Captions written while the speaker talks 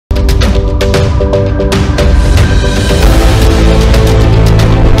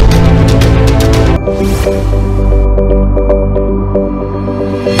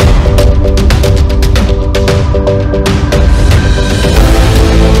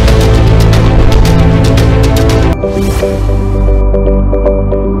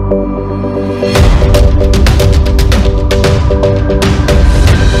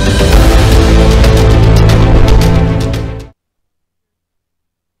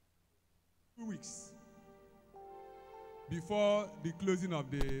2 weeks before the closing of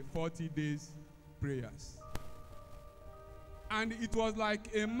the 40 days prayers. And it was like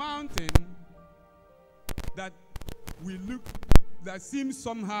a mountain that that seemed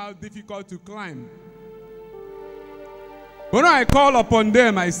somehow difficult to climb. When I called upon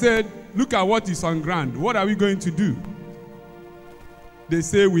them, I said, look at what is on ground. What are we going to do? They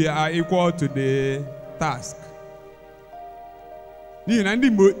say we are equal to the task.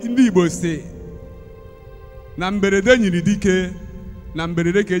 Ndị Igbo say, na mberede nyiri dike, na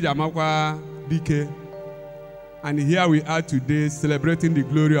mberede ka eji amakwa dike. And here we are today celebrating the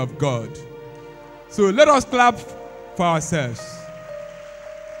glory of God. So let us clap for ourselves.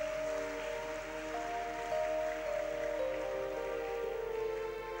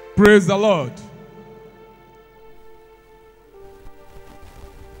 Praise the Lord.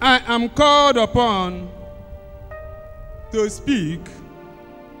 I am called upon to speak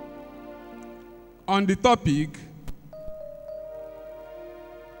on the topic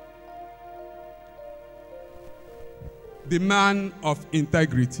the man of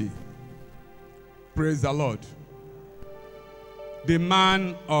integrity. Praise the Lord. The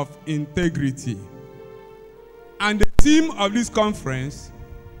man of integrity. And the theme of this conference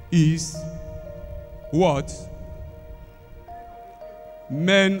is what?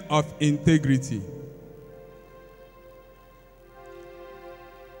 Men of integrity.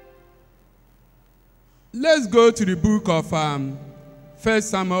 Let's go to the book of 1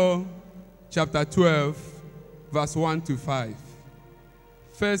 Samuel chapter 12, verse 1 to 5.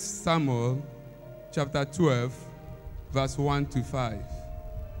 1 Samuel chapter 12, verse 1 to 5.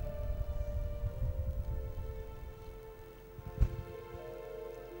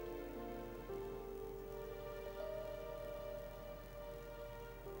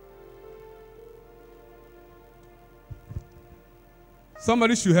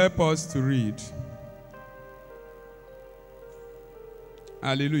 Somebody should help us to read.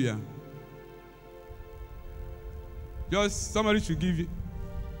 Hallelujah. Just somebody should give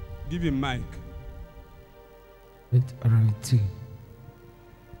him mic. With authority.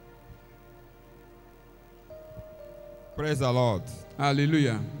 Praise the Lord.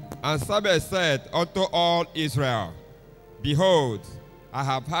 Hallelujah. And Samuel said unto all Israel, behold, I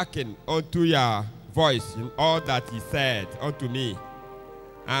have hearkened unto your voice in all that he said unto me,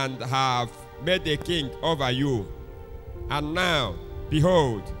 and have made a king over you. And now,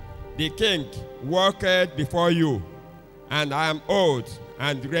 behold, the king walketh before you, and I am old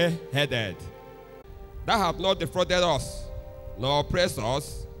and gray-headed. Thou hast not defrauded us, nor oppressed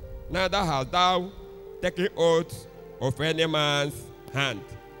us, neither hast thou taken oath of any man's hand.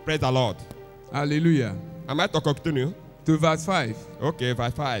 Praise the Lord. Hallelujah. Am I to continue? To verse 5. Okay,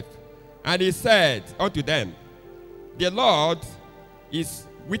 verse 5. And he said unto them, the Lord is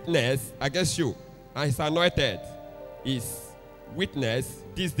witness against you, and his anointed is witness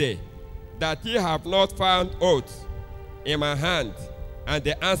this day, that ye have not found oath in my hand. And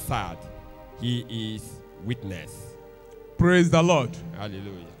they answered, he is witness. Praise the Lord.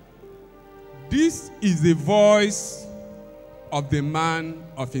 Hallelujah. This is the voice of the man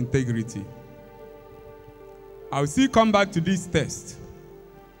of integrity. I'll still come back to this text.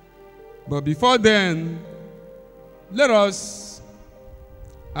 But before then, let us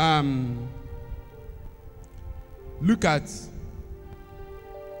look at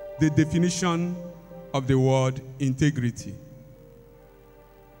the definition of the word integrity.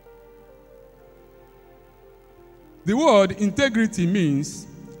 The word integrity means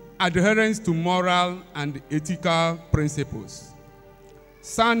adherence to moral and ethical principles,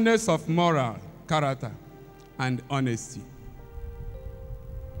 soundness of moral character, and honesty.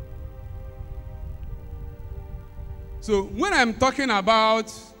 So when I'm talking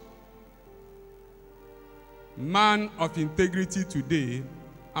about man of integrity today,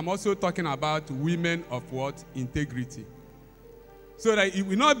 I'm also talking about women of what? Integrity. So that it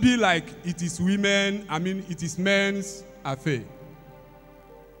will not be like it is it is men's affair.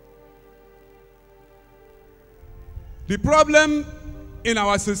 The problem in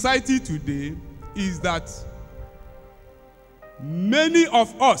our society today is that many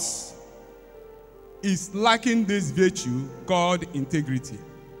of us is lacking this virtue called integrity.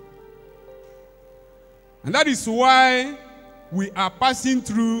 And that is why we are passing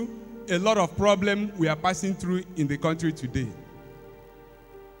through a lot of problems we are passing through in the country today.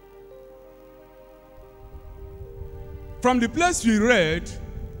 From the place we read,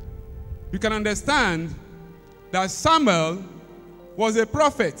 you can understand that Samuel was a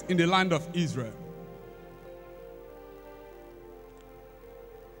prophet in the land of Israel.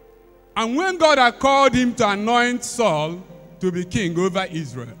 And when God had called him to anoint Saul to be king over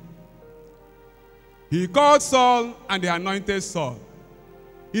Israel, He called Saul and he anointed Saul.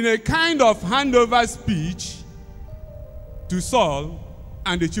 In a kind of handover speech to Saul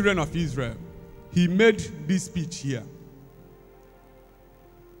and the children of Israel, he made this speech here.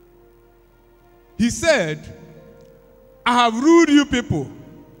 He said, I have ruled you people.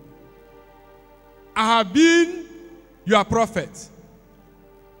 I have been your prophet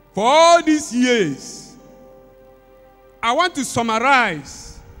for all these years. I want to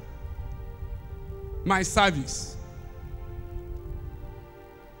summarize my service.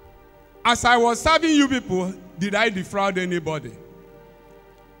 As I was serving you people, did I defraud anybody?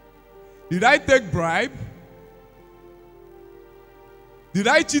 Did I take bribe? Did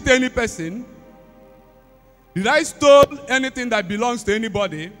I cheat any person? Did I steal anything that belongs to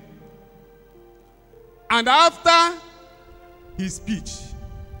anybody? And after his speech,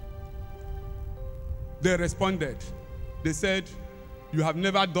 they responded. They said, you have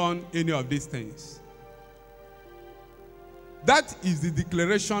never done any of these things. That is the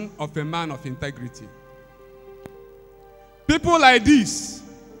declaration of a man of integrity. People like this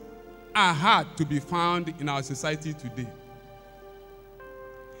are hard to be found in our society today.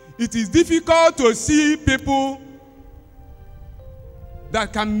 It is difficult to see people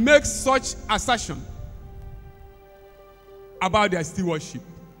that can make such assertion about their stewardship.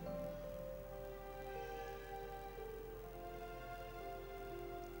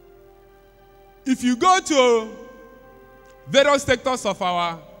 If you go to various sectors of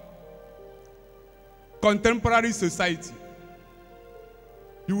our contemporary society,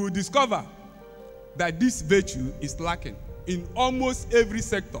 you will discover that this virtue is lacking in almost every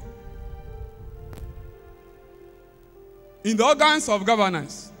sector. In the organs of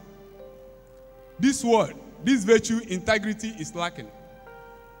governance, this virtue, integrity, is lacking.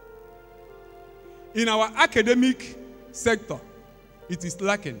 In our academic sector, it is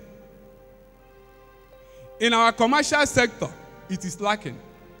lacking. In our commercial sector, it is lacking.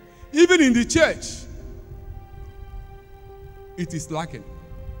 Even in the church, it is lacking.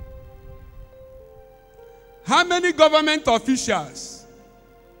 How many government officials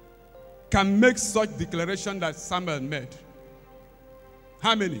can make such declaration that Samuel made?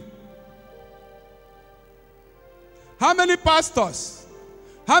 How many? How many pastors?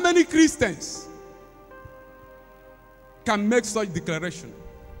 How many Christians can make such declaration?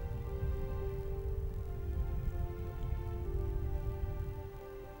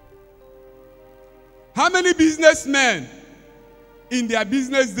 How many businessmen in their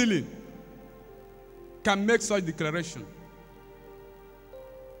business dealing can make such declaration?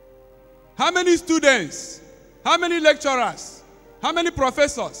 How many students, how many lecturers, how many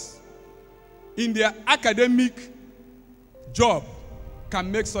professors in their academic job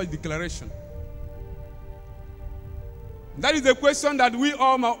can make such declaration? That is the question that we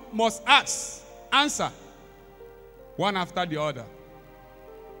all must answer, one after the other.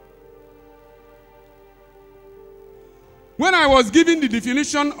 When I was given the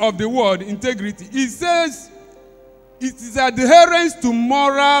definition of the word integrity, it says it is adherence to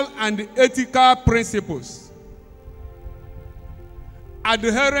moral and ethical principles.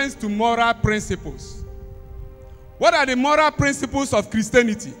 Adherence to moral principles. What are the moral principles of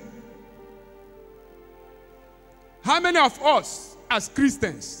Christianity? How many of us as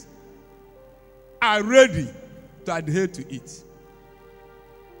Christians are ready to adhere to it?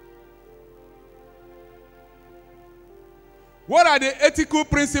 What are the ethical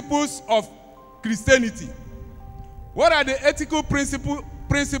principles of Christianity? What are the ethical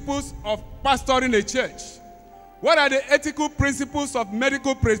principles of pastoring a church? What are the ethical principles of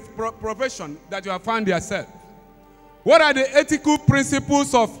medical profession that you have found yourself? What are the ethical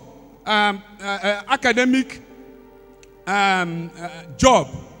principles of academic job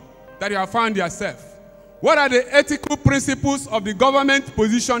that you have found yourself? What are the ethical principles of the government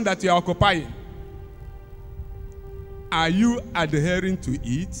position that you are occupying? Are you adhering to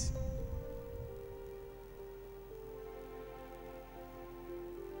it?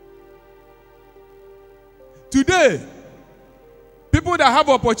 Today, people that have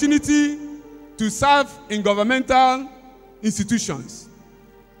opportunity to serve in governmental institutions,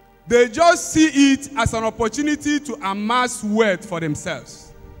 they just see it as an opportunity to amass wealth for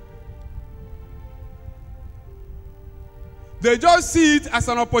themselves. They just see it as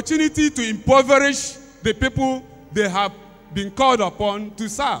an opportunity to impoverish the people they have been called upon to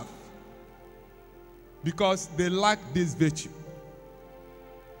serve, because they lack this virtue.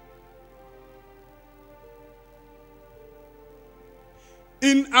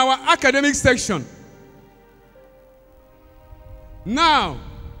 In our academic section, now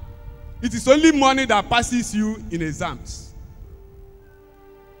it is only money that passes you in exams.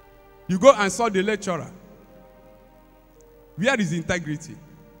 You go and saw the lecturer. Where is integrity?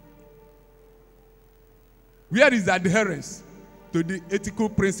 Where is adherence to the ethical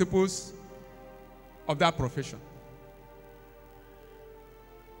principles of that profession?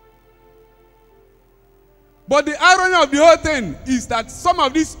 But the irony of the whole thing is that some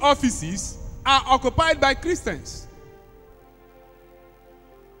of these offices are occupied by Christians.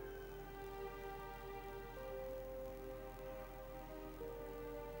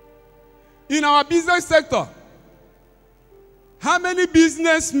 In our business sector, how many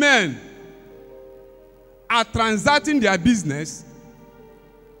businessmen are transacting their business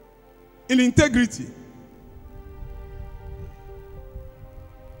in integrity?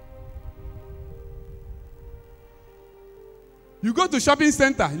 You go to shopping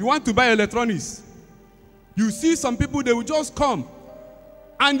center, you want to buy electronics. You see some people, they will just come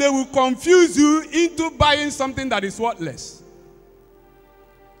and they will confuse you into buying something that is worthless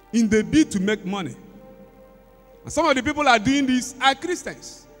in the bid to make money. And some of the people are doing this are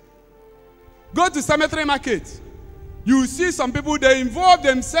Christians. Go to cemetery market. You see some people, they involve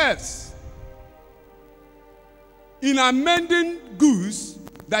themselves in amending goods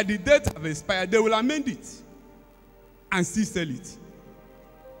that the date have expired. They will amend it and still sell it.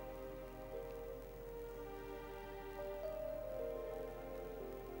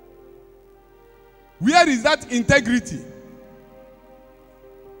 Where is that integrity?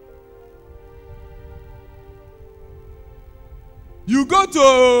 You go to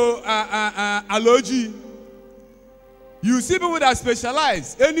Aloji, you see people that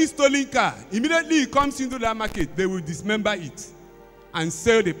specialize. Any stolen car, immediately it comes into that market, they will dismember it and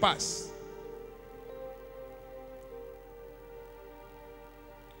sell the parts.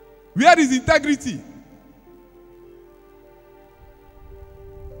 Where is integrity?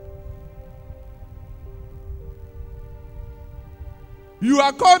 You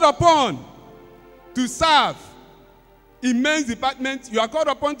are called upon to serve in men's department. You are called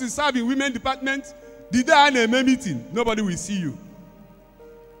upon to serve in women's department. The day I have a meeting, nobody will see you.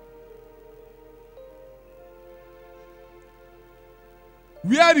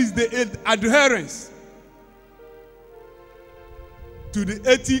 Where is the adherence to the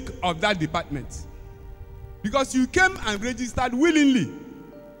ethic of that department? Because you came and registered willingly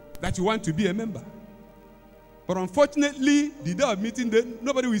that you want to be a member. But unfortunately, the day of meeting,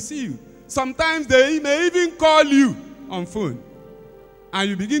 nobody will see you. Sometimes they may even call you on phone. And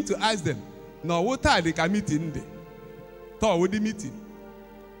you begin to ask them, no, what are they meeting day? The meeting.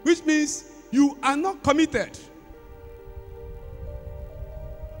 Which means you are not committed.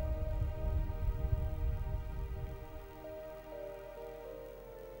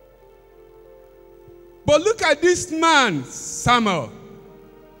 But look at this man, Samuel.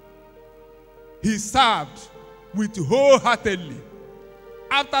 He served with wholeheartedly.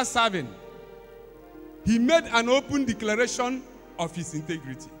 After serving, he made an open declaration of his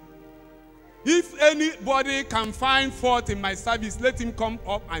integrity. If anybody can find fault in my service, let him come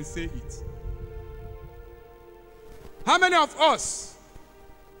up and say it. How many of us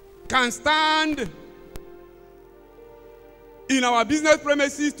can stand in our business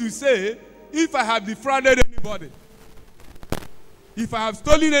premises to say, if I have defrauded anybody, if I have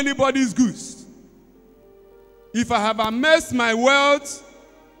stolen anybody's goods, if I have amassed my wealth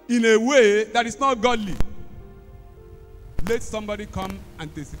in a way that is not godly, let somebody come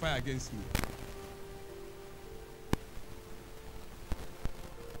and testify against me.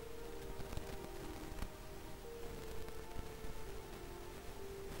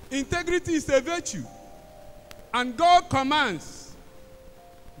 Integrity is a virtue, and God commands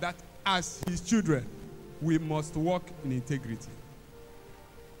that as his children, we must walk in integrity.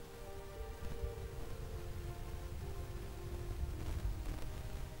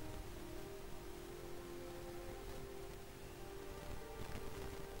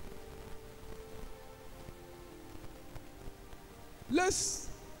 Let's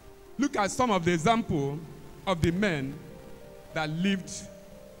look at some of the examples of the men that lived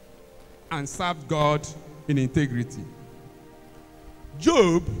and served God in integrity.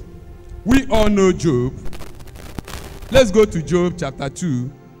 Job, we all know Job. Let's go to Job chapter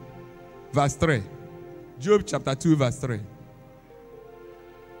 2, verse 3. Job chapter 2, verse 3.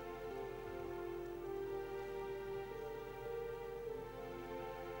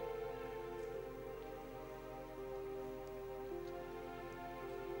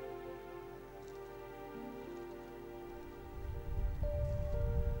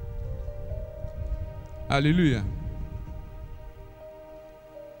 Hallelujah.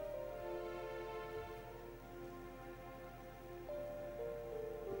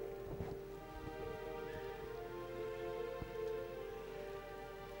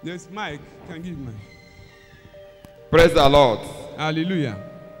 Yes, Mike, can give Mike. Praise the Lord. Hallelujah.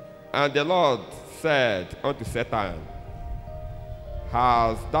 And the Lord said unto Satan,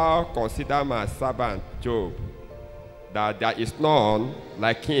 Hast thou considered my servant Job, that there is none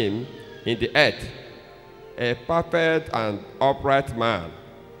like him in the earth, a perfect and upright man,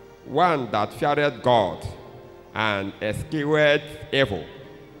 one that feareth God, and escheweth evil,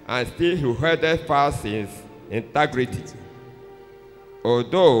 and still he holdeth fast his integrity.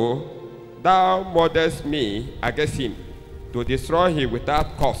 Although thou moldest me against him, to destroy him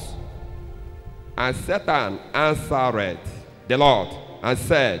without cause. And Satan answered the Lord and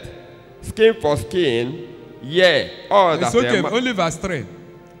said, Skin for skin, yea, all It's that okay, only verse 3.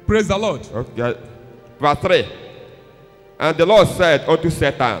 Praise the Lord. Okay. Verse 3. And the Lord said unto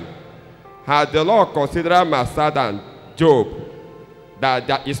Satan, Has the Lord considered my servant Job, that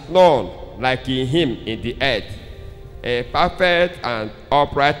there is none like him in the earth, a perfect and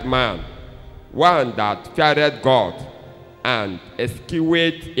upright man, one that feareth God, and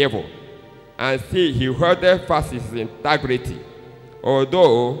escheweth evil, and see he holdeth fast his integrity,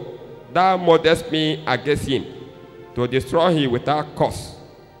 although thou moldest me against him, to destroy him without cause.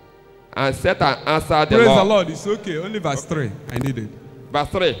 And Satan answered the Praise Lord. the Lord. It's okay. Only verse 3. I need it. Verse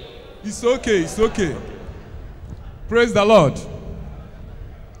 3. It's okay. It's okay. Praise the Lord.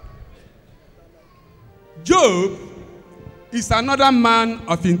 Job is another man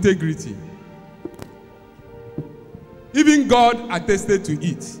of integrity. Even God attested to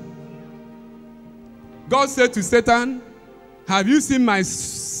it. God said to Satan, Have you seen my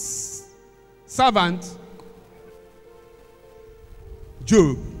servant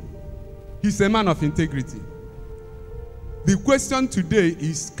Job? He's a man of integrity. The question today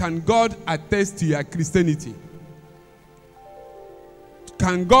is, can God attest to your Christianity?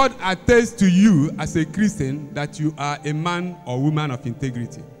 Can God attest to you as a Christian that you are a man or woman of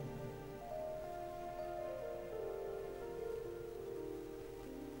integrity?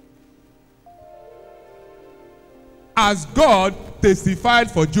 As God testified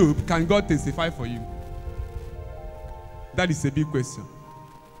for Job, can God testify for you? That is a big question.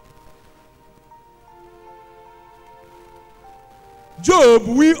 Job,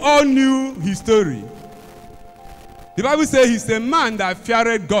 we all knew his story. The Bible says he's a man that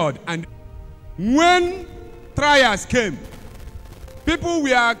feared God. And when trials came, people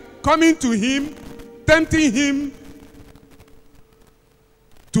were coming to him, tempting him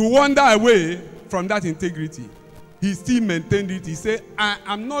to wander away from that integrity. He still maintained it. He said, I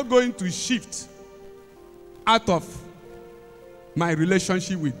am not going to shift out of my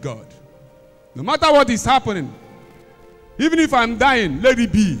relationship with God. No matter what is happening, even if I'm dying, let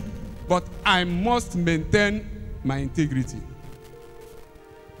it be. But I must maintain my integrity.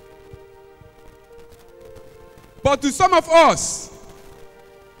 But to some of us,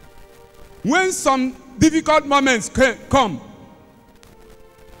 when some difficult moments come,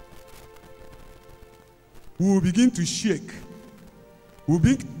 we will begin to shake. We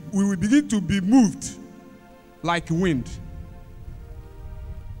will begin to be moved like wind.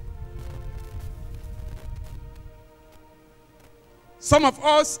 Some of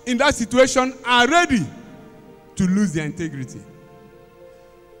us in that situation are ready to lose their integrity.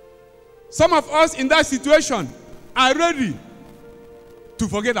 Some of us in that situation are ready to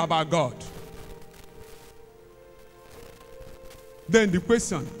forget about God. Then the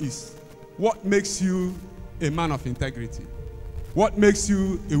question is, what makes you a man of integrity? What makes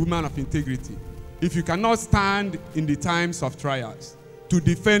you a woman of integrity? If you cannot stand in the times of trials to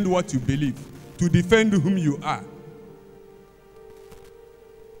defend what you believe, to defend whom you are.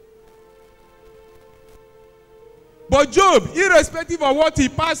 But Job, irrespective of what he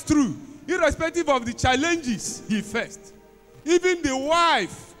passed through, irrespective of the challenges he faced, even the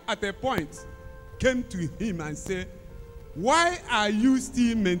wife at a point came to him and said, why are you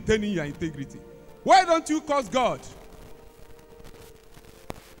still maintaining your integrity? Why don't you curse God?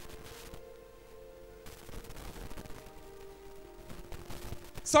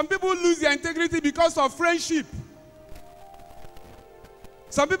 Some people lose their integrity because of friendship.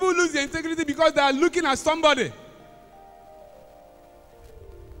 Some people lose their integrity because they are looking at somebody.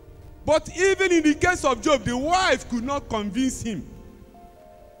 But even in the case of Job, the wife could not convince him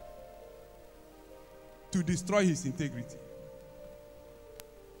to destroy his integrity.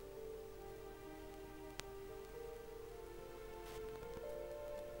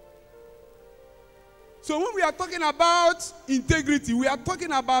 So when we are talking about integrity, we are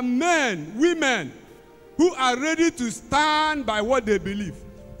talking about men, women, who are ready to stand by what they believe,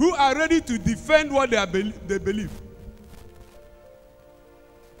 who are ready to defend what they believe.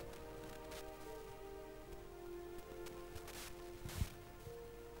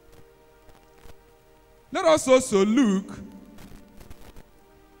 Let us also look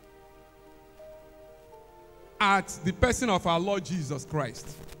at the person of our Lord Jesus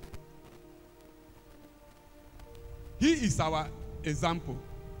Christ. He is our example.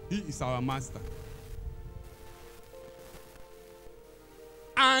 He is our master.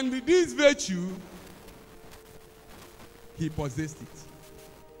 And this virtue, he possessed it.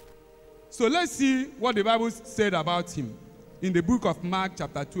 So let's see what the Bible said about him in the book of Mark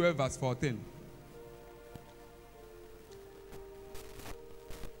chapter 12 verse 14.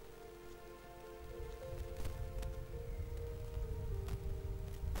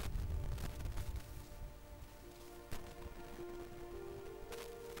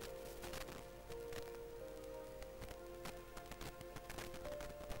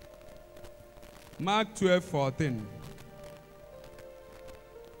 Mark 12:14.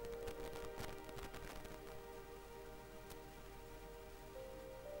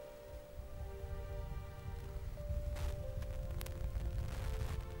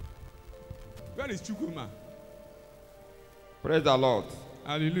 Where is Chukuma? Praise the Lord.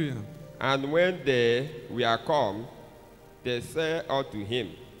 Hallelujah. And when they were come, they said unto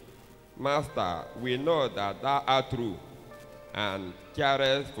him, Master, we know that thou art true, and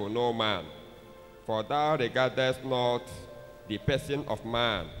carest for no man, for thou regardest not the person of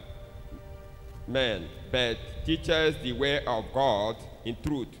man, but teachest the way of God in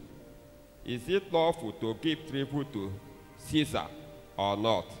truth. Is it lawful to give tribute to Caesar or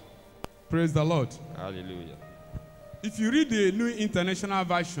not? Praise the Lord. Hallelujah. If you read the New International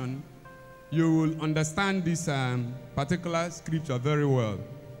Version, you will understand this particular scripture very well.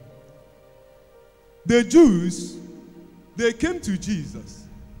 The Jews, they came to Jesus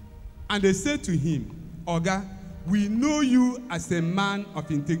and they said to him, Oga, we know you as a man of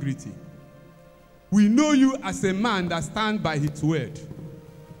integrity. We know you as a man that stands by his word.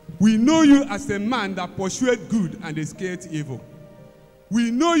 We know you as a man that pursued good and escaped evil. We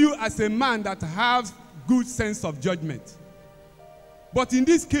know you as a man that has good sense of judgment. But in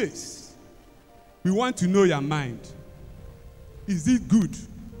this case, we want to know your mind. Is it good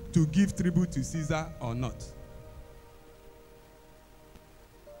to give tribute to Caesar or not?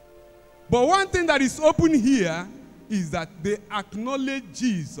 But one thing that is open here is that they acknowledge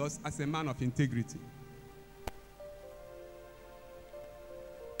Jesus as a man of integrity.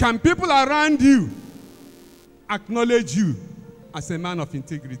 Can people around you acknowledge you as a man of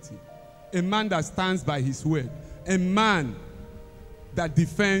integrity? A man that stands by his word. A man that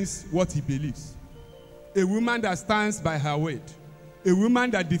defends what he believes. A woman that stands by her word. A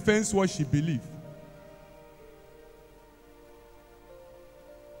woman that defends what she believes.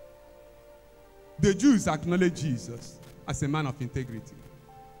 The Jews acknowledge Jesus as a man of integrity.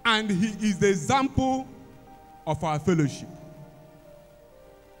 And he is the example of our fellowship.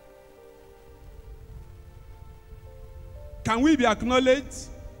 Can we be acknowledged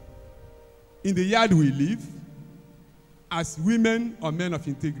in the yard we live as women or men of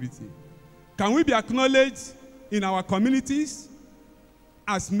integrity? Can we be acknowledged in our communities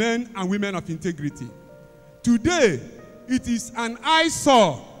as men and women of integrity? Today, it is an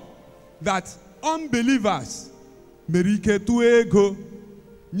eyesore that unbelievers meriketu ego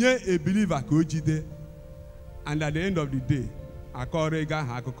nye a believer ka ojide, and at the end of the day akọrọ ego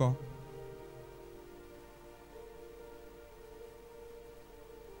ahụ akụkọ.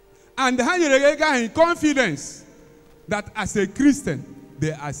 And ha nyere ego ahụ in confidence that as a Christian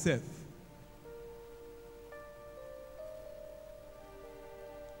they are safe.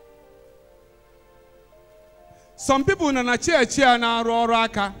 Some people nọ na church a na-arụ ọrụ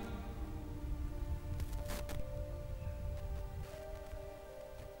aka.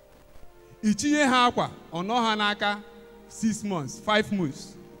 Ichinye ha akwa, ọnọ ha n'aka 6 months, 5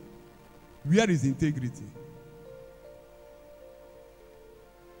 months. Where is integrity?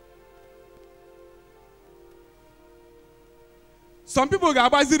 Some people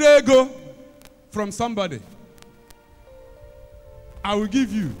ga-agbaziri ego from somebody. I will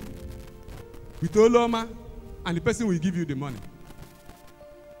give you with Oloma, and the person will give you the money.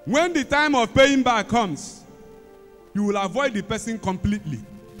 When the time of paying back comes, you will avoid the person completely.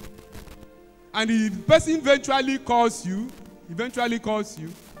 And if the person eventually calls you,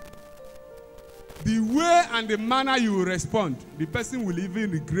 the way and the manner you will respond, the person will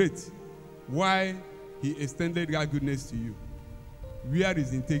even regret why he extended that goodness to you. Where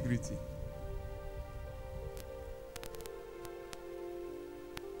is integrity?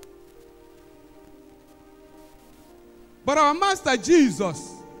 But our Master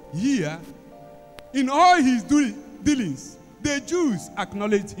Jesus here, in all his dealings, the Jews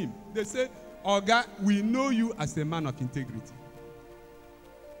acknowledged him. They said, Oga, we know you as a man of integrity.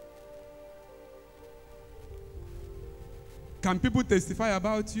 Can people testify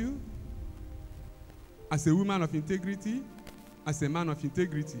about you as a woman of integrity, as a man of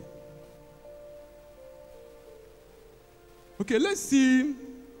integrity? Okay, let's see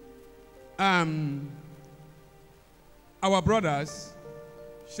our brothers,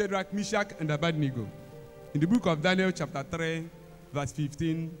 Shadrach, Meshach, and Abednego. In the book of Daniel chapter 3, verse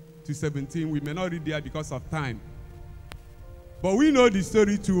 15 to 17, we may not read there because of time. But we know the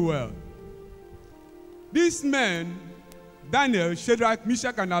story too well. These men, Daniel, Shadrach,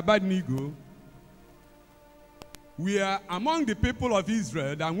 Meshach, and Abednego, were among the people of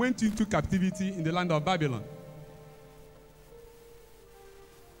Israel that went into captivity in the land of Babylon.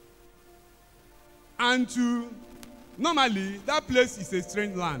 And normally, that place is a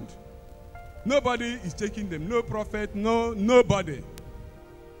strange land. Nobody is taking them, no prophet, nobody.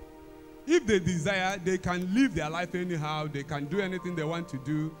 If they desire, they can live their life anyhow, they can do anything they want to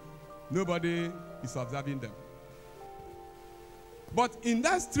do. Nobody is observing them. But in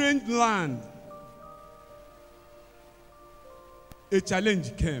that strange land, a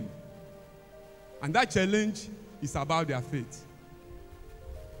challenge came. And that challenge is about their faith.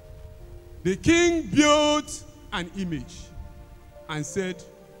 The king built an image and said,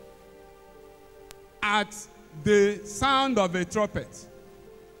 at the sound of a trumpet,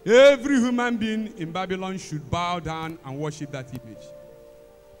 every human being in Babylon should bow down and worship that image.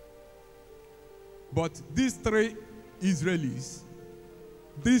 But these three Israelis,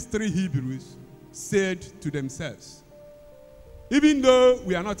 these three Hebrews, said to themselves, even though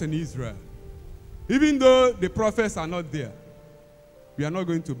we are not in Israel, even though the prophets are not there, we are not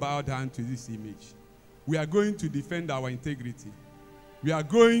going to bow down to this image. We are going to defend our integrity. We are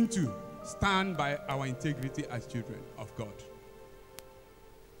going to stand by our integrity as children of God.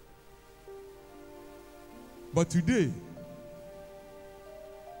 But today,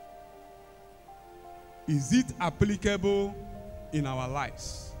 is it applicable in our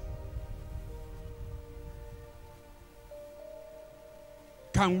lives?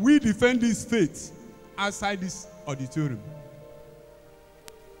 Can we defend this faith outside this auditorium?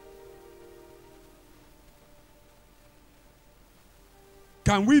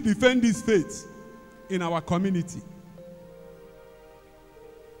 Can we defend this faith in our community?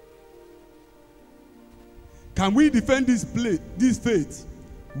 Can we defend this faith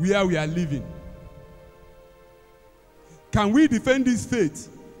where we are living? Can we defend this faith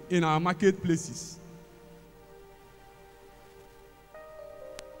in our marketplaces?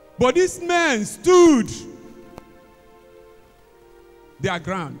 But these men stood their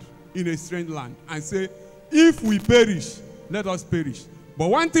ground in a strange land and say, if we perish, let us perish. But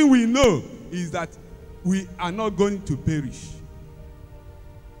one thing we know is that we are not going to perish.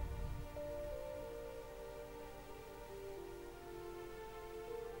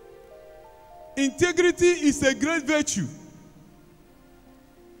 Integrity is a great virtue.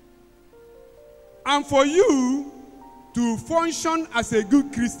 And for you to function as a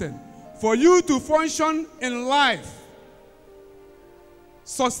good Christian, for you to function in life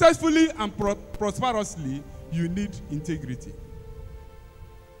successfully and prosperously, you need integrity.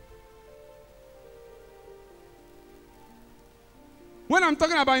 When I'm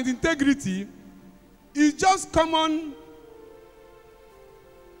talking about integrity, it's just common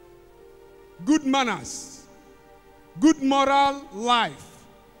good manners, good moral life.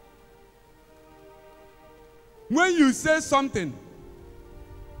 When you say something,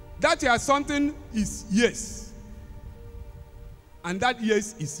 that your something is yes. And that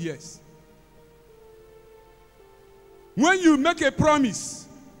yes is yes. When you make a promise,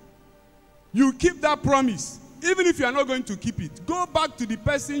 you keep that promise. Even if you are not going to keep it, go back to the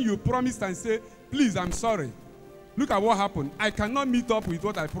person you promised and say, please, I'm sorry. Look at what happened. I cannot meet up with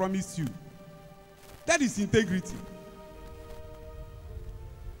what I promised you. That is integrity.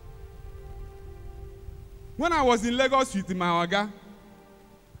 When I was in Lagos with Mawaga,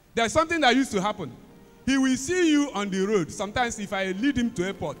 there's something that used to happen. He will see you on the road. Sometimes if I lead him to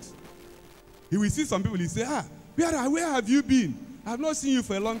airport, he will see some people, he say, where have you been? I have not seen you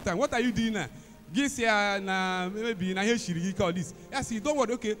for a long time. What are you doing now? Maybe na here she call this. I say, don't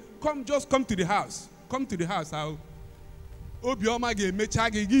worry, okay, just come to the house. Come to the house. I'll Obioma ge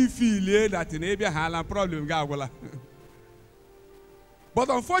mechage give feel that in Abia Hala problem ga. But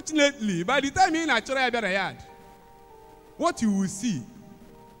unfortunately, by the time he naturally have a yard, what you will see,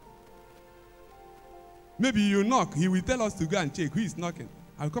 maybe you knock, he will tell us to go and check who is knocking.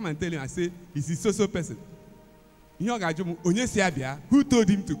 I'll come and tell him, I say, it's a so person. Who told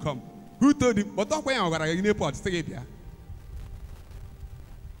him to come? Who told him? But don't I'm going to airport, stay here.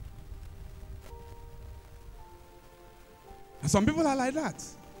 And some people are like that.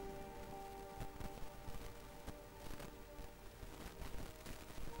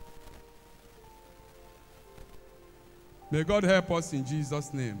 May God help us in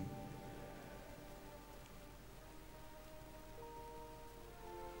Jesus' name.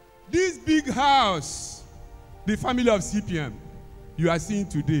 This big house, the family of CPM, you are seeing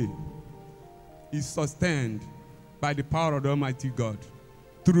today, is sustained by the power of the Almighty God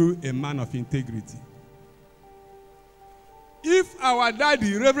through a man of integrity. If our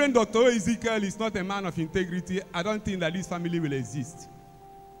daddy, Reverend Dr. Ezekiel, is not a man of integrity, I don't think that this family will exist.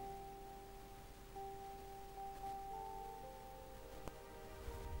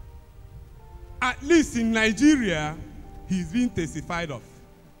 At least in Nigeria, he's being testified of.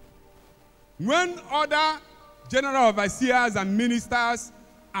 When other general overseers and ministers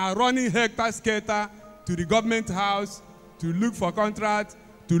are running helter-skelter to the government house to look for contracts,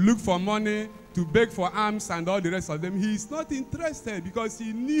 to look for money, to beg for arms and all the rest of them, he is not interested because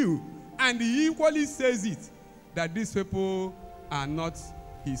he knew, and he equally says it, that these people are not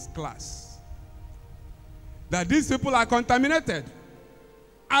his class. That these people are contaminated.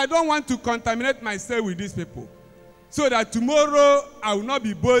 I don't want to contaminate myself with these people so that tomorrow I will not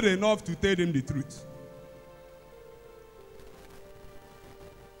be bold enough to tell them the truth.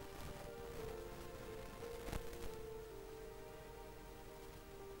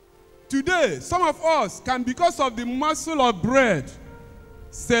 Today, some of us can, because of the morsel of bread,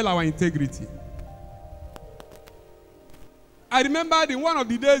 sell our integrity. I remember in one of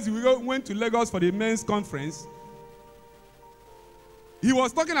the days we went to Lagos for the men's conference, he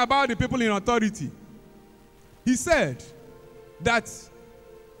was talking about the people in authority. He said that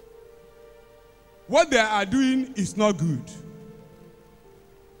what they are doing is not good.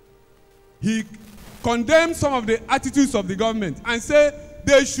 He condemned some of the attitudes of the government and said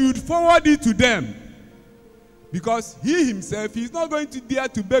they should forward it to them, because he himself is not going to dare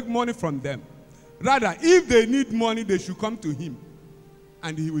to beg money from them. Rather, if they need money, they should come to him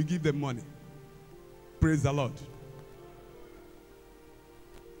and he will give them money. Praise the Lord.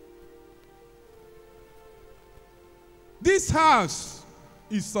 This house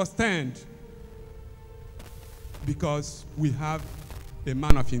is sustained because we have a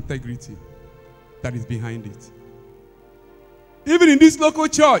man of integrity that is behind it. Even in this local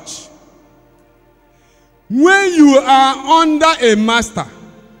church, when you are under a master,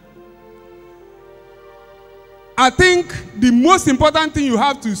 I think the most important thing you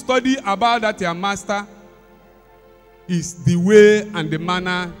have to study about that your master is the way and the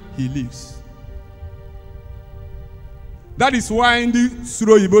manner he lives. That is why in the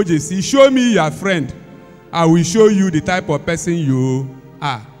Suro Yibo JC, show me your friend, I will show you the type of person you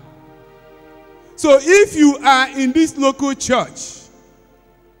are. So if you are in this local church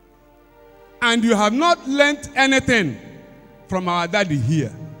and you have not learned anything from our daddy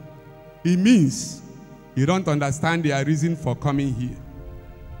here, it means you don't understand their reason for coming here.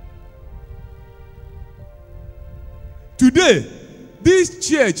 Today, this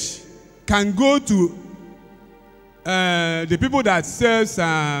church can go to the people that sells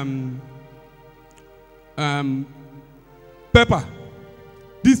pepper.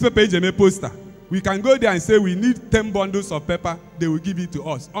 This pepper is a poster. We can go there and say we need 10 bundles of pepper. They will give it to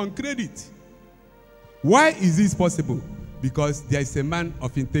us on credit. Why is this possible? Because there is a man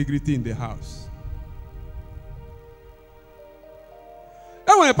of integrity in the house.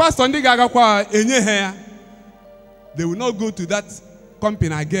 And when a pastor they will not go to that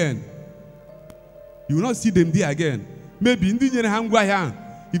company again. You will not see them there again. Maybe in the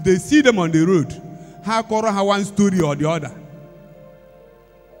if they see them on the road, how one story or the other.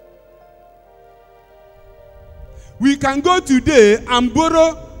 We can go today and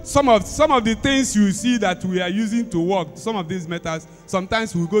borrow some of the things you see that we are using to work, some of these metals.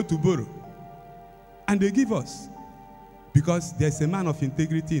 Sometimes we go to borrow. And they give us. Because there's a man of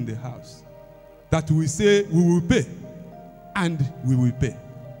integrity in the house that we say we will pay. And we will pay.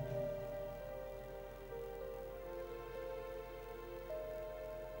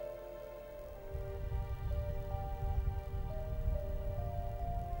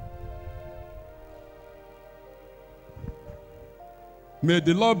 May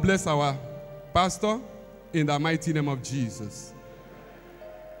the Lord bless our pastor in the mighty name of Jesus.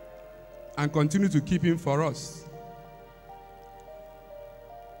 And continue to keep him for us.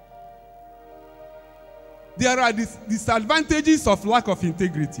 There are disadvantages of lack of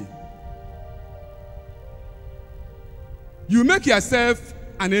integrity. You make yourself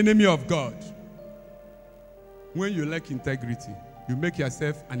an enemy of God. When you lack integrity, you make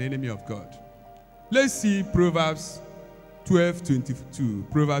yourself an enemy of God. Let's see Proverbs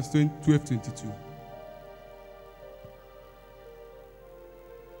 12:22. Proverbs 12:22.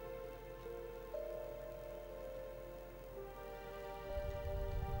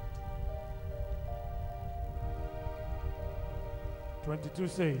 22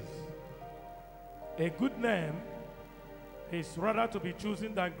 says, a good name is rather to be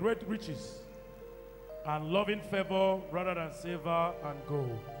chosen than great riches, and loving favor rather than silver and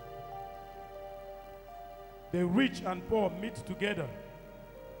gold. The rich and poor meet together.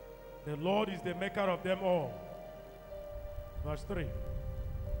 The Lord is the maker of them all. Verse 3.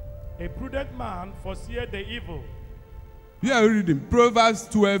 A prudent man foreseeth the evil. You are reading Proverbs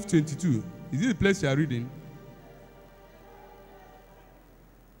 12:22. Is it the place you are reading?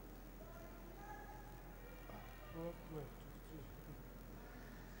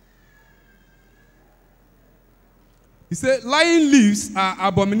 He said, lying lips are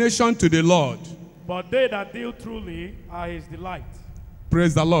abomination to the Lord. But they that deal truly are his delight.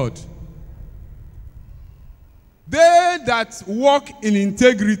 Praise the Lord. They that walk in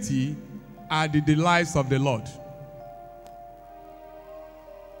integrity are the delights of the Lord.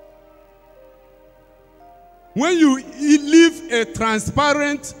 When you live a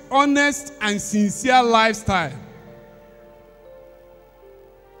transparent, honest, and sincere lifestyle,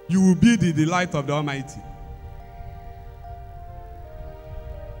 you will be the delight of the Almighty.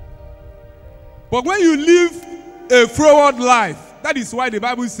 But when you live a froward life, that is why the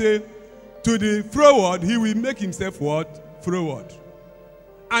Bible says, to the froward, he will make himself what? Froward.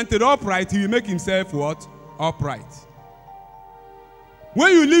 And to the upright, he will make himself what? Upright.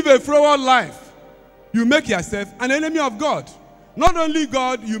 When you live a froward life, you make yourself an enemy of God. Not only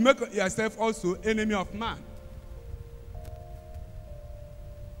God, you make yourself also enemy of man.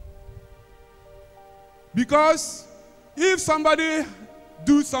 Because if somebody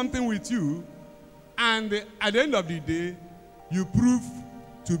do something with you, and at the end of the day, you prove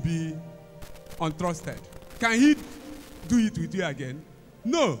to be untrusted, can he do it with you again?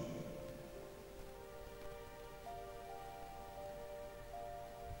 No.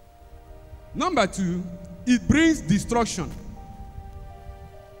 Number 2, it brings destruction.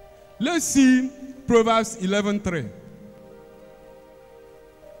 Let's see Proverbs 11:3.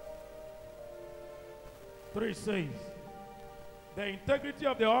 3 says, the integrity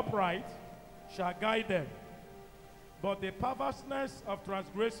of the upright shall guide them, but the perverseness of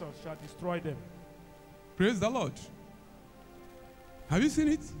transgressors shall destroy them. Praise the Lord. Have you seen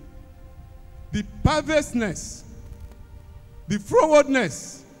it? The perverseness, the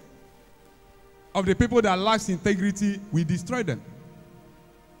frowardness of the people that lack integrity will destroy them.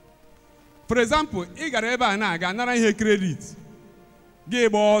 For example, ị gara ebe a na-aga nara ihe credit. Gị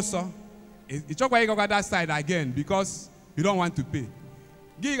gba ọsọ. Ị chọkwa ịgakwa that side again because you don't want to pay.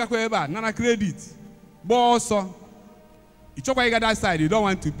 Gị gakwa ebe a nara credit. Gba ọsọ. Ị chọkwa ịga that side, you don't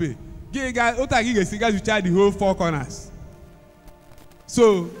want to pay. Gị ga ụta gị ga-esi gazucha the whole 4 corners.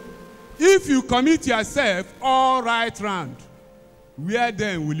 So, if you commit yourself all right round, where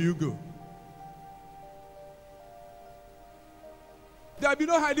then will you go? There will be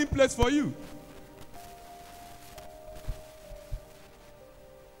no hiding place for you.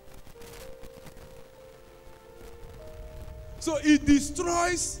 So it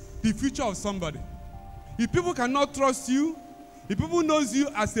destroys the future of somebody. If people cannot trust you, if people knows you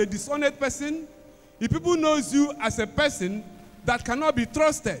as a dishonest person, if people knows you as a person that cannot be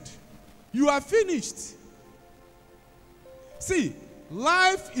trusted, you are finished. See,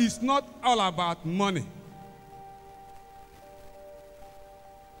 life is not all about money.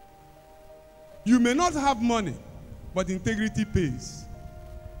 You may not have money, but integrity pays.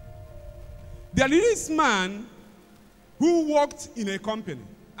 There is this man who worked in a company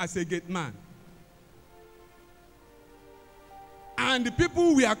as a gate man. And the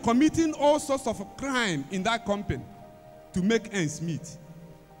people were committing all sorts of crime in that company to make ends meet.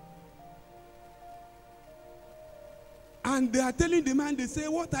 And they are telling the man, they say,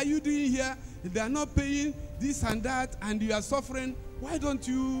 what are you doing here? They are not paying this and that, and you are suffering. Why don't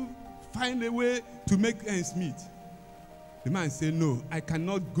you find a way to make ends meet? The man said, no, I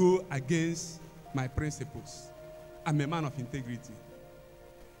cannot go against my principles. I'm a man of integrity.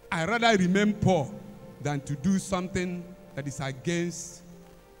 I rather remain poor than to do something that is against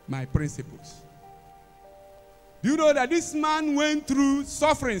my principles. Do you know that this man went through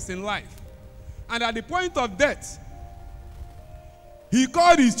sufferings in life? And at the point of death, he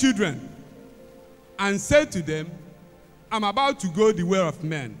called his children and said to them, I'm about to go the way of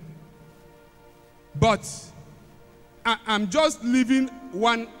men, but I'm just leaving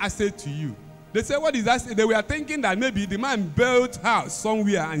one asset to you. They said, what is that? They were thinking that maybe the man built a house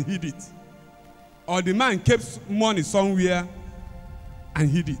somewhere and hid it. Or the man kept money somewhere and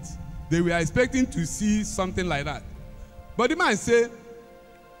hid it. They were expecting to see something like that. But the man said,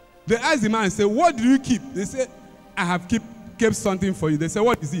 they asked the man, say, what do you keep? They said, I have kept something for you. They said,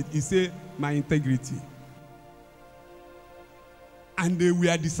 what is it? He said, my integrity. and they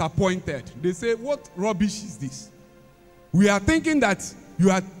were disappointed. They say, what rubbish is this? We are thinking that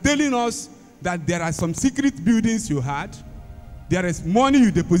you are telling us that there are some secret buildings you had, there is money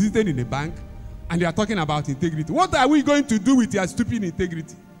you deposited in the bank, and you are talking about integrity. What are we going to do with your stupid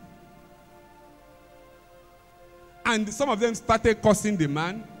integrity? And some of them started cursing the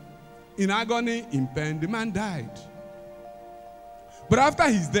man. In agony, in pain, the man died. But after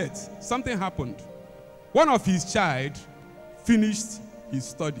his death, something happened. One of his child finished his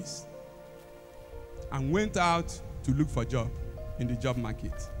studies and went out to look for a job in the job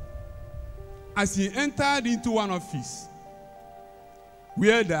market. As he entered into one office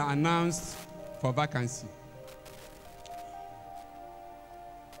where they announced for vacancy,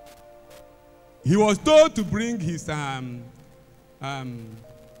 he was told to bring his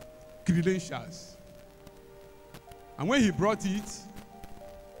credentials. And when he brought it,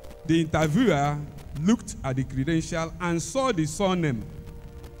 the interviewer looked at the credential and saw the surname.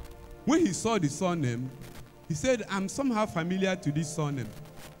 When he saw the surname, he said, I'm somehow familiar to this surname.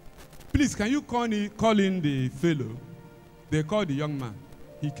 Please, can you call in the fellow? They called the young man.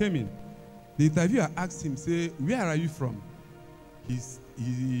 He came in. The interviewer asked him, say, where are you from?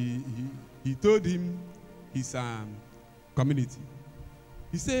 He told him his community.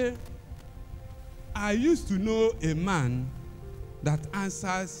 He said, I used to know a man that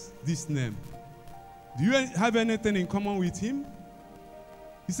answers this name. Do you have anything in common with him?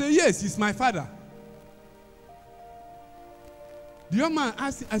 He said, yes, he's my father. The young man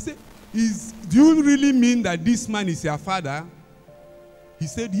asked, I said, do you really mean that this man is your father? He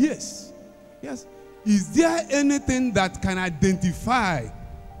said, yes. Yes. Is there anything that can identify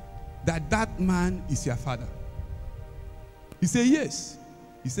that that man is your father? He said, yes.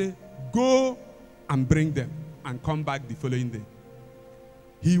 He said, go and bring them and come back the following day.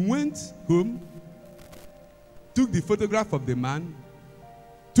 He went home, took the photograph of the man,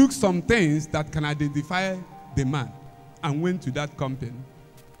 took some things that can identify the man, and went to that company.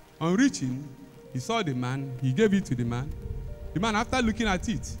 On reaching, he saw the man, he gave it to the man. The man, after looking at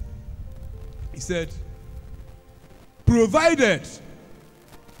it, he said, provided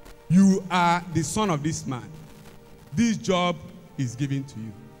you are the son of this man, this job is given to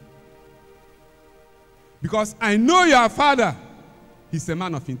you. Because I know your father is a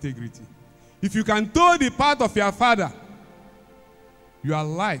man of integrity. If you can toe the path of your father, your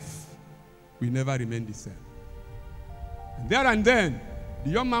life will never remain the same. And there and then,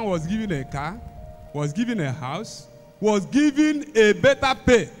 the young man was given a car, was given a house, was given a better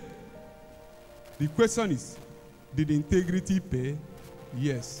pay. The question is, did integrity pay?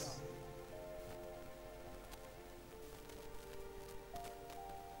 Yes.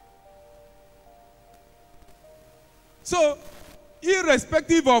 So,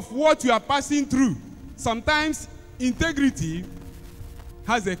 irrespective of what you are passing through, sometimes integrity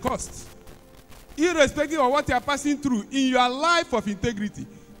has a cost. Irrespective of what you are passing through, in your life of integrity,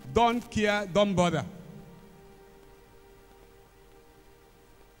 don't care, don't bother.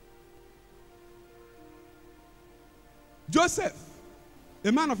 Joseph,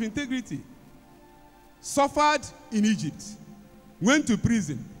 a man of integrity, suffered in Egypt, went to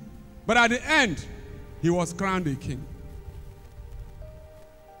prison, but at the end, he was crowned a king.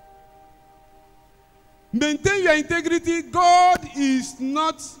 Maintain your integrity. God is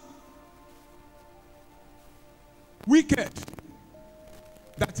not wicked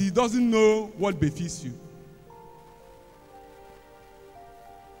that he doesn't know what befits you.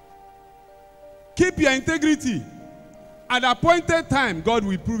 Keep your integrity. At the appointed time, God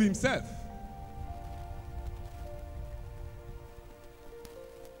will prove himself.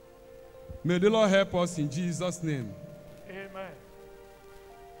 May the Lord help us in Jesus' name. Amen.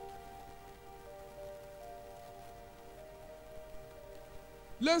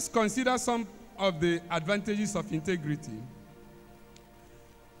 Let's consider some of the advantages of integrity.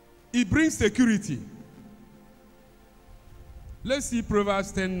 It brings security. Let's see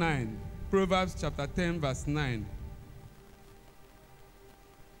Proverbs 10:9. Proverbs chapter 10, verse 9.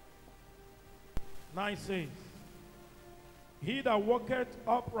 9 says, he that walketh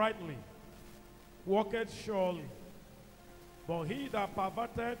uprightly walketh surely, but he that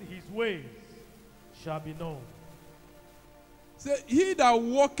perverted his ways shall be known. Say, he that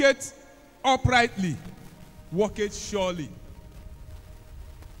walketh uprightly walketh surely.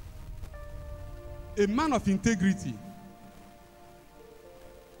 A man of integrity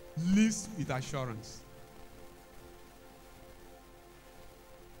lives with assurance.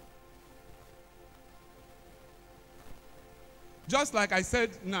 Just like I said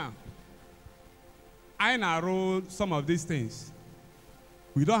now, I narrowed some of these things.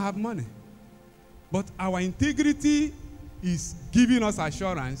 We don't have money. But our integrity is giving us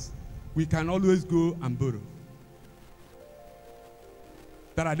assurance, we can always go and borrow.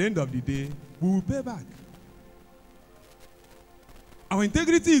 That at the end of the day, we will pay back. Our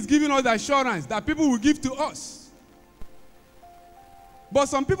integrity is giving us the assurance that people will give to us. But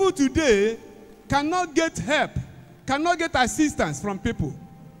some people today cannot get help, cannot get assistance from people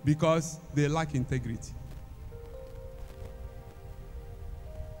because they lack integrity.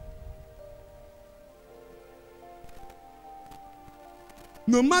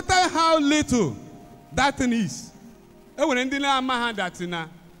 No matter how little that thing is, enwere ndị na-ama ha that na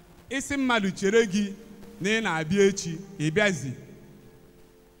isi mmadụ chere gị na ị na-abịa echi ịbịazi.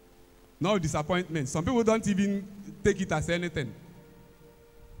 No disappointment. Some people don't even take it as anything.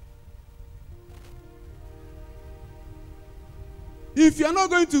 If you are not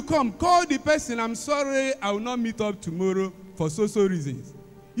going to come, call the person, I'm sorry, I will not meet up tomorrow for so reasons.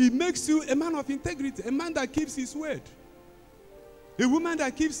 It makes you a man of integrity, a man that keeps his word. A woman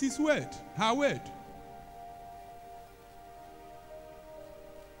that keeps his word, her word.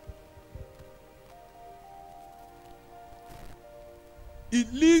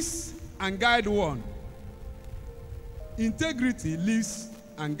 It leads and guides one. Integrity leads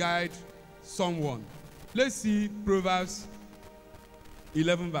and guides someone. Let's see Proverbs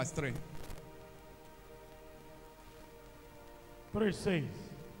 11 verse 3. 3 says,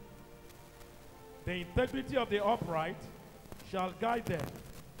 the integrity of the upright shall guide them,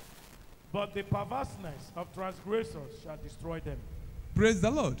 but the perverseness of transgressors shall destroy them. Praise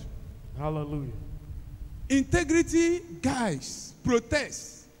the Lord. Hallelujah. Integrity guides,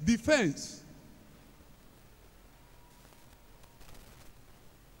 protects, defends.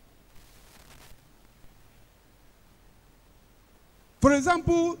 For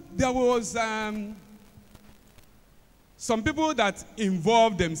example, there was some people that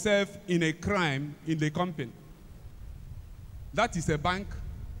involved themselves in a crime in the company. That is a bank.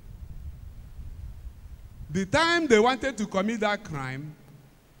 The time they wanted to commit that crime,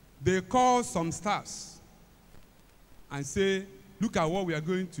 they called some staffs and say, look at what we are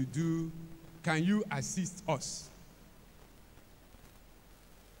going to do. Can you assist us?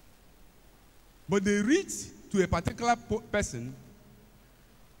 But they reached to a particular person.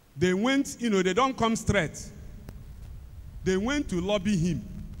 They went, they don't come straight. They went to lobby him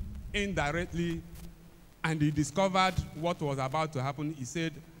indirectly, and he discovered what was about to happen. He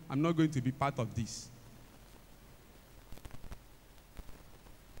said, I'm not going to be part of this.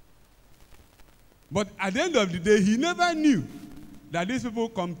 But at the end of the day, he never knew that these people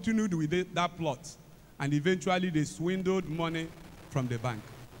continued with that plot, and eventually they swindled money from the bank.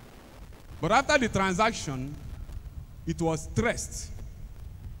 But after the transaction, it was traced,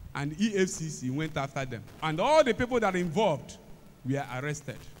 and EFCC went after them. And all the people that are involved were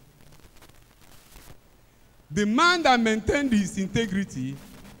arrested. The man that maintained his integrity,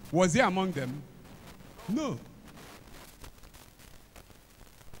 was he among them? No.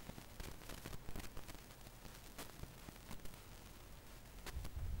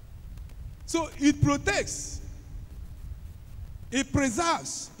 So it protects. It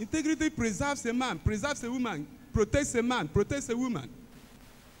preserves. Integrity preserves a man, preserves a woman, protects a man, protects a woman.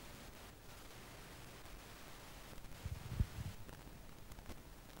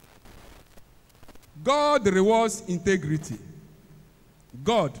 God rewards integrity.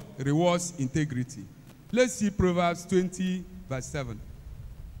 God rewards integrity. Let's see Proverbs 20, verse 7.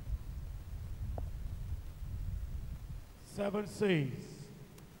 7 says,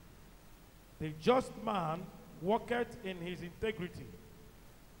 the just man walketh in his integrity.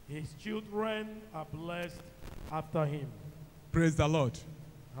 His children are blessed after him. Praise the Lord.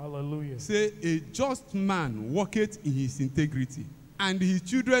 Hallelujah. Say, a just man walketh in his integrity, and his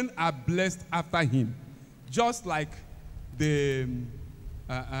children are blessed after him. Just like the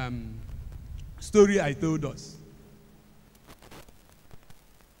story I told us.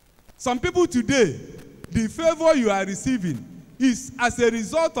 Some people today, the favor you are receiving is as a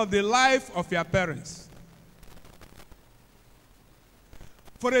result of the life of your parents.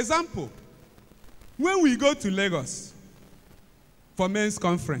 For example, when we go to Lagos for men's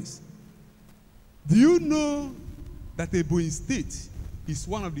conference, do you know that Ebonyi State is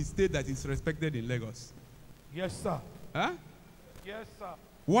one of the states that is respected in Lagos? Yes, sir. Huh? Yes, sir.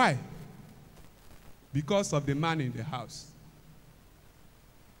 Why? Because of the man in the house.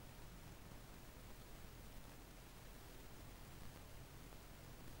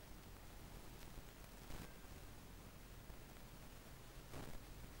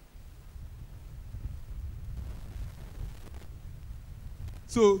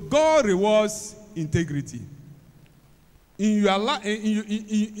 So God rewards integrity. In your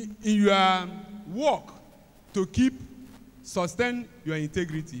work to keep sustain your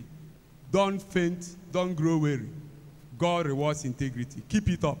integrity. Don't faint, don't grow weary. God rewards integrity. Keep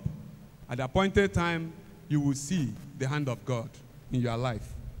it up. At the appointed time, you will see the hand of God in your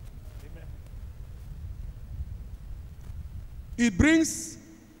life. Amen. It brings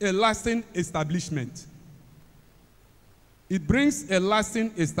a lasting establishment. It brings a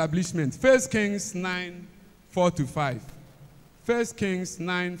lasting establishment. 1 Kings 9, 4-5. 1 Kings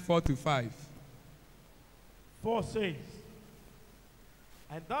 9, 4-5. 4 says,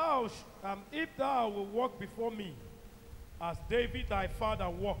 and if thou wilt walk before me, as David thy father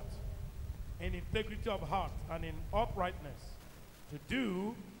walked, in integrity of heart and in uprightness, to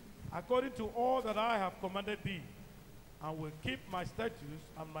do according to all that I have commanded thee, and will keep my statutes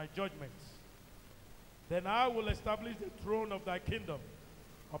and my judgments, then I will establish the throne of thy kingdom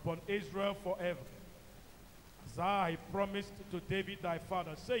upon Israel forever. As I promised to David thy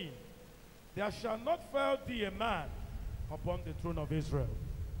father, saying, there shall not fail thee a man upon the throne of Israel.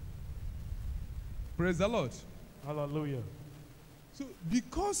 Praise the Lord. Hallelujah. So,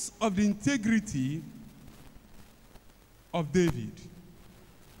 because of the integrity of David,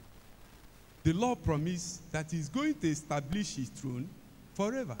 the Lord promised that he's going to establish his throne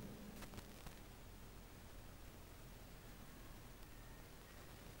forever.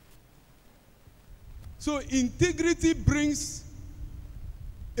 So integrity brings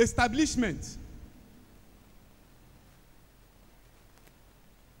establishment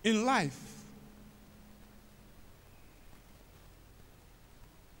in life.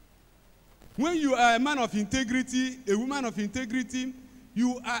 When you are a man of integrity, a woman of integrity,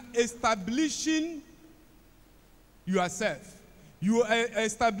 you are establishing yourself. You are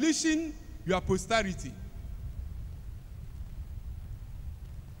establishing your posterity.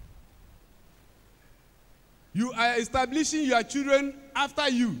 You are establishing your children after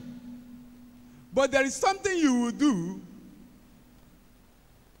you. But there is something you will do,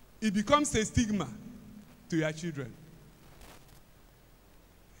 it becomes a stigma to your children.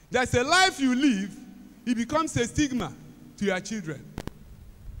 There's a life you live, it becomes a stigma to your children.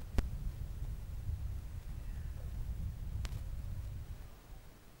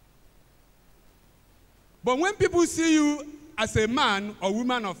 But when people see you as a man or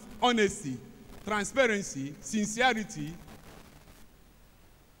woman of honesty, transparency, sincerity,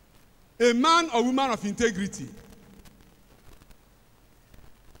 a man or woman of integrity,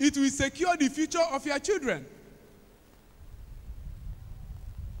 it will secure the future of your children.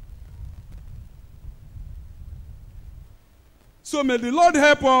 So may the Lord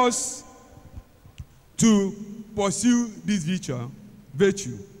help us to pursue this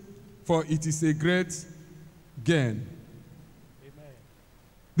virtue, for it is a great gain. Amen.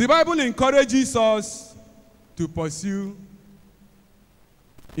 The Bible encourages us to pursue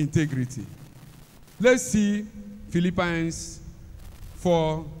integrity. Let's see Philippians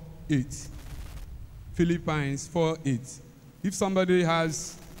 4:8. Philippians 4:8. If somebody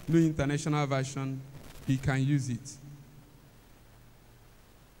has New International Version, he can use it.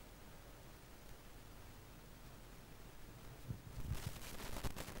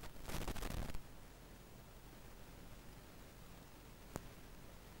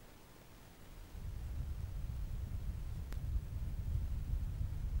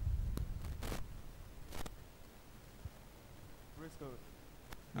 Praise God.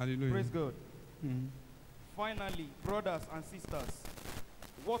 Hallelujah. Praise God. Mhm. Finally, brothers and sisters,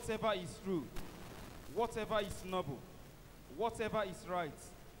 whatever is true, whatever is noble, whatever is right,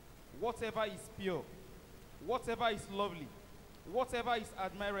 whatever is pure, whatever is lovely, whatever is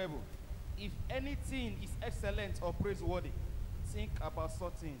admirable, if anything is excellent or praiseworthy, think about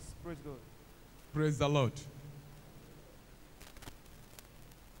such things. Praise God. Praise the Lord.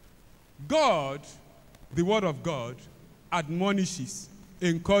 God, the Word of God, admonishes,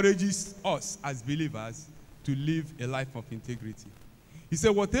 encourages us as believers to live a life of integrity. He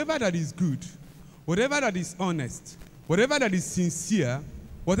said, whatever that is good, whatever that is honest, whatever that is sincere,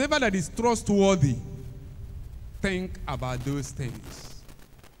 whatever that is trustworthy, think about those things.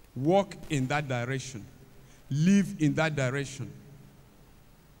 Walk in that direction. Live in that direction.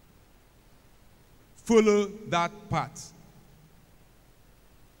 Follow that path.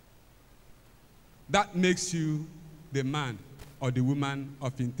 That makes you the man or the woman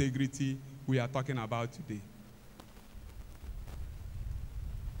of integrity we are talking about today.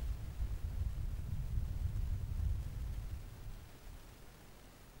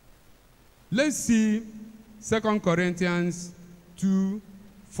 Let's see 2 Corinthians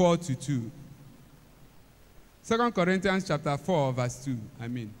 2:4-2. 2 Corinthians chapter 4, verse 2,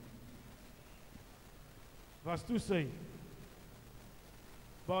 Verse 2 says,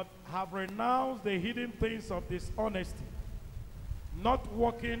 but have renounced the hidden things of dishonesty, not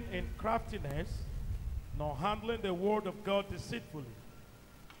walking in craftiness, nor handling the word of God deceitfully,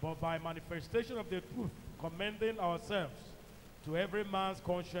 but by manifestation of the truth, commending ourselves to every man's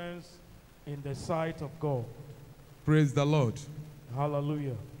conscience in the sight of God. Praise the Lord.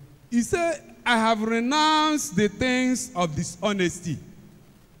 Hallelujah. He said, I have renounced the things of dishonesty,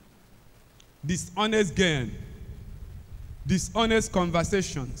 dishonest gain, dishonest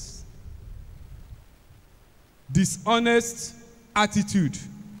conversations, dishonest attitude.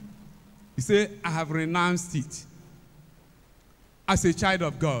 He said, I have renounced it. As a child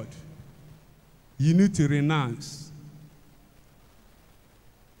of God, you need to renounce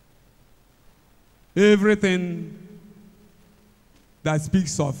everything that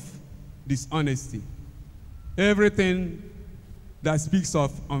speaks of dishonesty, everything that speaks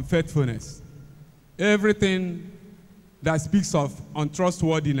of unfaithfulness, everything that speaks of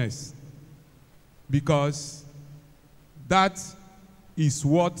untrustworthiness, because that is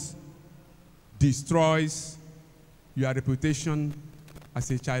what destroys your reputation as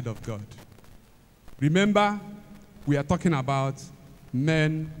a child of God. Remember, we are talking about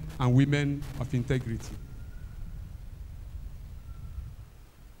men and women of integrity.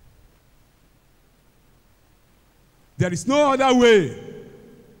 There is no other way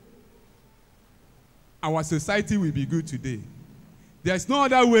our society will be good today. There is no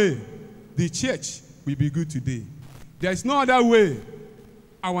other way the church will be good today. There is no other way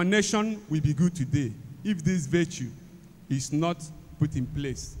our nation will be good today if this virtue is not put in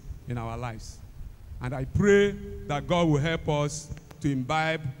place in our lives. And I pray that God will help us to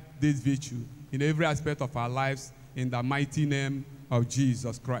imbibe this virtue in every aspect of our lives in the mighty name of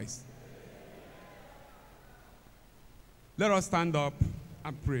Jesus Christ. Let us stand up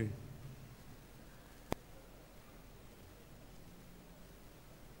and pray.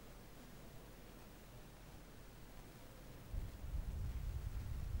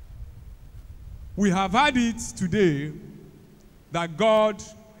 We have had it today that God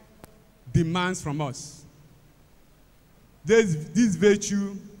demands from us this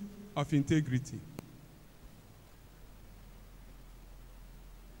virtue of integrity.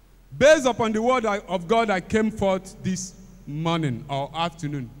 Based upon the word of God that came forth this morning or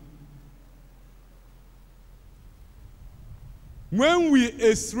afternoon, when we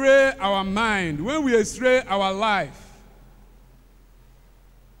estray our mind, when we estray our life,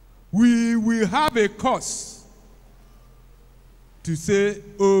 we will have a cause to say,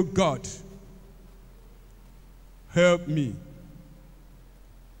 oh God, help me.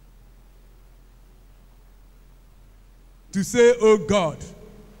 To say, oh God,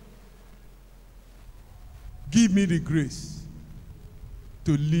 give me the grace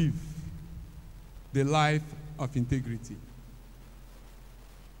to live the life of integrity.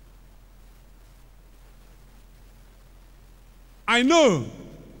 I know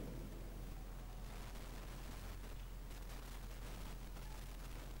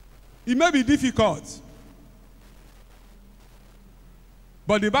it may be difficult,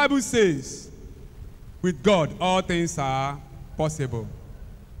 but the Bible says, with God, all things are possible.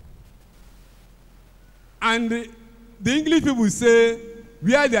 And the English people say,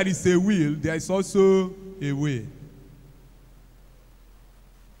 where there is a will, there is also a way.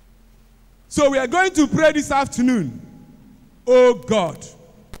 So we are going to pray this afternoon. Oh God,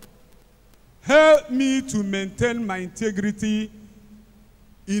 help me to maintain my integrity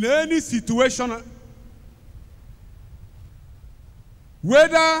in any situation,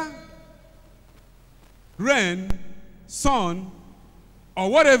 whether rain, sun, or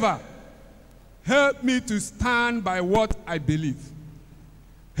whatever. Help me to stand by what I believe.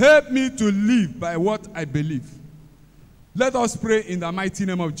 Help me to live by what I believe. Let us pray in the mighty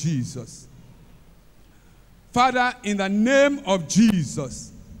name of Jesus. Father, in the name of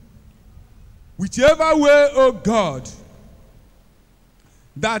Jesus, whichever way, oh God,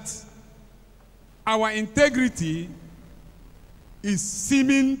 that our integrity is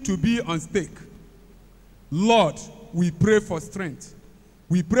seeming to be on stake, Lord, we pray for strength.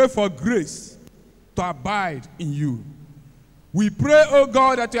 We pray for grace to abide in you. We pray, oh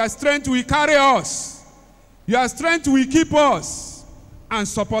God, that your strength will carry us. Your strength will keep us and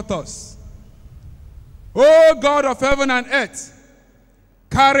support us. Oh God of heaven and earth,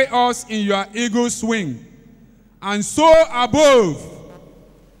 carry us in your eagle's wing and soar above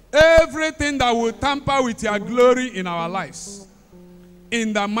everything that will tamper with your glory in our lives.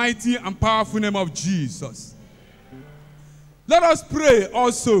 In the mighty and powerful name of Jesus. Let us pray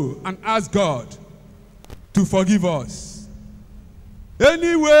also and ask God to forgive us.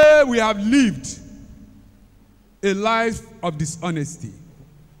 Any way we have lived a life of dishonesty.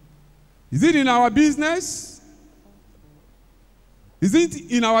 Is it in our business? Is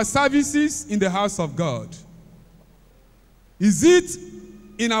it in our services in the house of God? Is it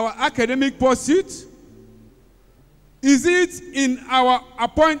in our academic pursuit? Is it in our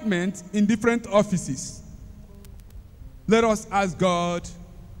appointment in different offices? Let us ask God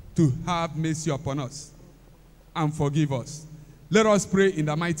to have mercy upon us and forgive us. Let us pray in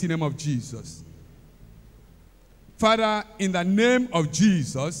the mighty name of Jesus. Father, in the name of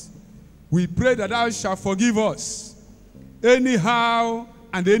Jesus, we pray that thou shalt forgive us anyhow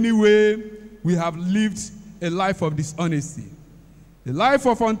and any way we have lived a life of dishonesty, a life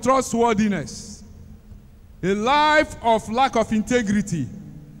of untrustworthiness, a life of lack of integrity.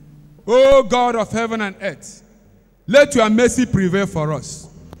 O God of heaven and earth, let your mercy prevail for us.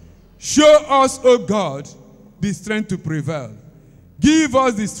 Show us, O God, the strength to prevail. Give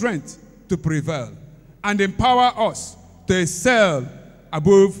us the strength to prevail and empower us to excel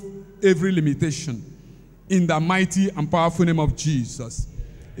above every limitation. In the mighty and powerful name of Jesus.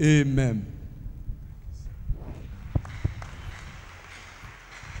 Amen.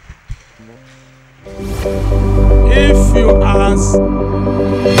 If you ask